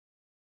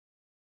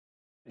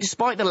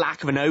Despite the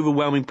lack of an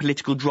overwhelming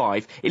political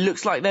drive, it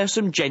looks like there are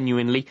some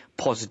genuinely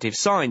positive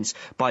signs.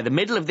 By the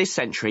middle of this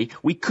century,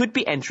 we could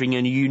be entering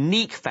a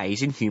unique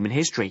phase in human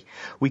history.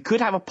 We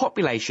could have a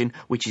population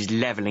which is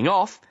levelling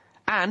off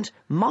and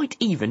might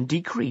even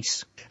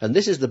decrease. And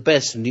this is the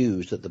best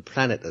news that the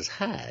planet has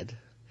had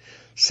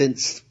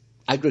since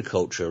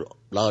agriculture,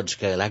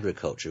 large-scale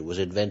agriculture, was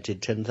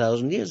invented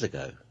 10,000 years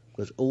ago.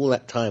 Because all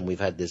that time we've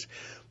had this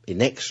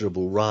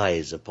inexorable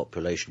rise of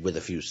population with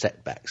a few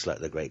setbacks like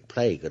the Great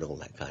Plague and all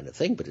that kind of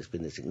thing, but it's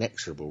been this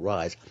inexorable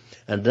rise.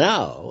 And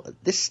now,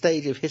 at this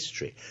stage of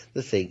history,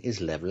 the thing is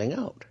levelling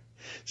out.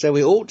 So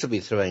we ought to be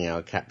throwing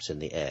our caps in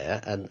the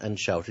air and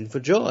shouting for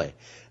joy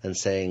and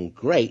saying,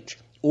 great,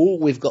 all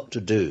we've got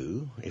to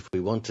do, if we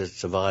want to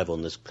survive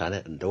on this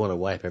planet and don't want to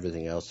wipe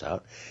everything else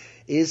out,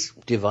 is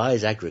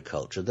devise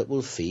agriculture that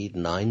will feed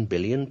 9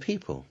 billion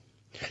people.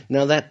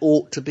 Now that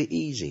ought to be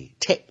easy.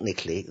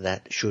 Technically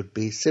that should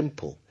be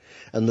simple.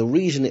 And the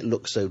reason it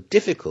looks so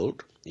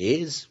difficult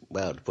is,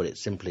 well, to put it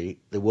simply,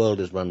 the world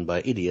is run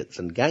by idiots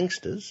and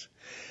gangsters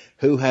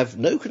who have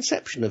no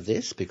conception of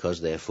this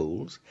because they're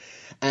fools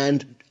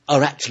and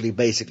are actually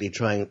basically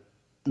trying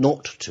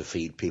not to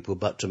feed people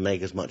but to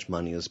make as much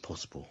money as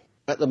possible.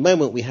 At the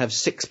moment we have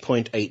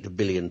 6.8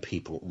 billion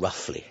people,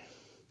 roughly.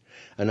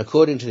 And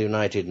according to the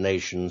United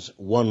Nations,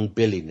 1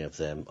 billion of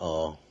them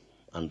are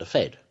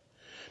underfed.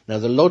 Now,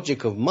 the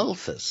logic of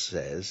Malthus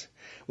says,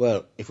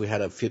 well, if we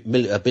had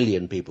a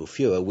billion people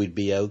fewer, we'd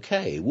be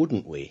okay,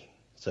 wouldn't we?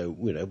 So,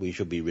 we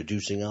should be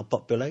reducing our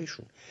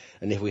population.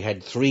 And if we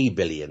had 3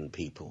 billion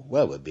people,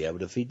 well, we'd be able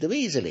to feed them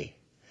easily.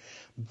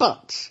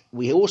 But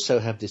we also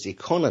have this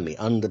economy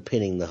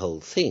underpinning the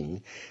whole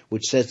thing,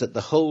 which says that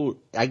the whole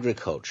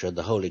agriculture,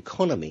 the whole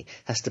economy,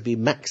 has to be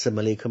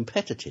maximally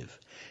competitive.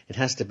 It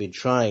has to be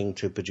trying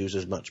to produce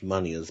as much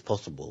money as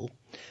possible.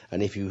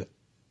 And if you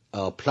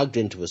are plugged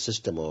into a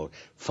system or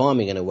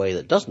farming in a way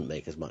that doesn't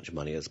make as much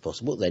money as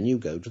possible, then you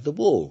go to the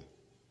wall.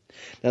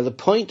 Now, the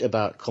point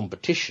about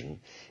competition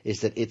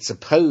is that it's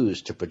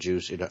supposed to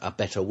produce a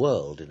better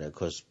world,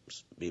 because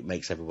it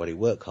makes everybody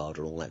work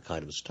harder and all that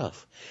kind of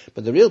stuff.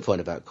 But the real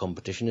point about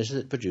competition is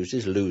that it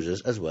produces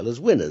losers as well as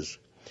winners.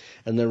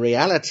 And the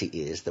reality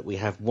is that we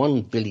have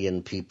 1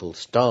 billion people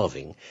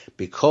starving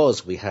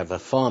because we have a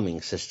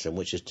farming system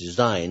which is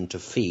designed to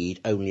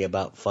feed only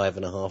about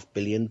 5.5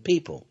 billion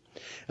people.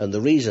 And the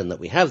reason that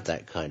we have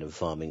that kind of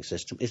farming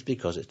system is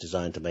because it's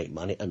designed to make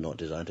money and not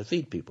designed to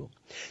feed people.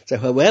 So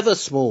however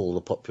small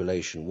the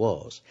population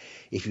was,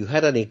 if you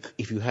had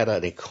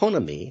an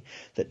economy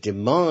that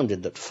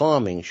demanded that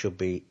farming should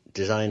be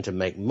designed to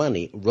make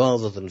money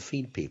rather than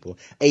feed people,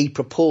 a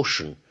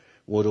proportion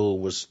would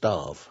always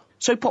starve.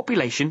 So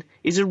population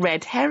is a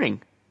red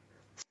herring.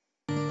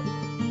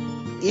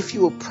 If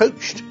you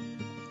approached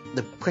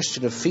the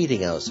question of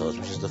feeding ourselves,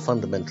 which is the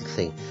fundamental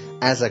thing,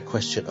 as a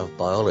question of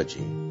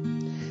biology,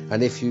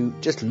 and if you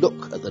just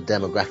look at the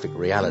demographic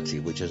reality,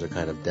 which is a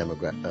kind of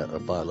a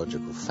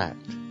biological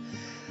fact,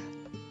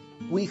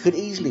 we could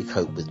easily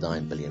cope with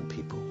 9 billion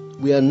people.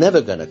 We are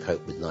never going to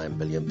cope with 9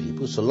 billion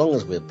people so long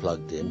as we're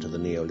plugged into the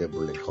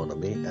neoliberal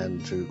economy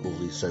and to all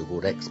these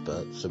so-called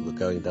experts who are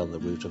going down the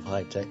route of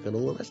high-tech and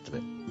all the rest of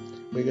it.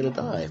 We're going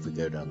to die if we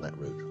go down that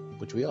route,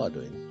 which we are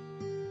doing.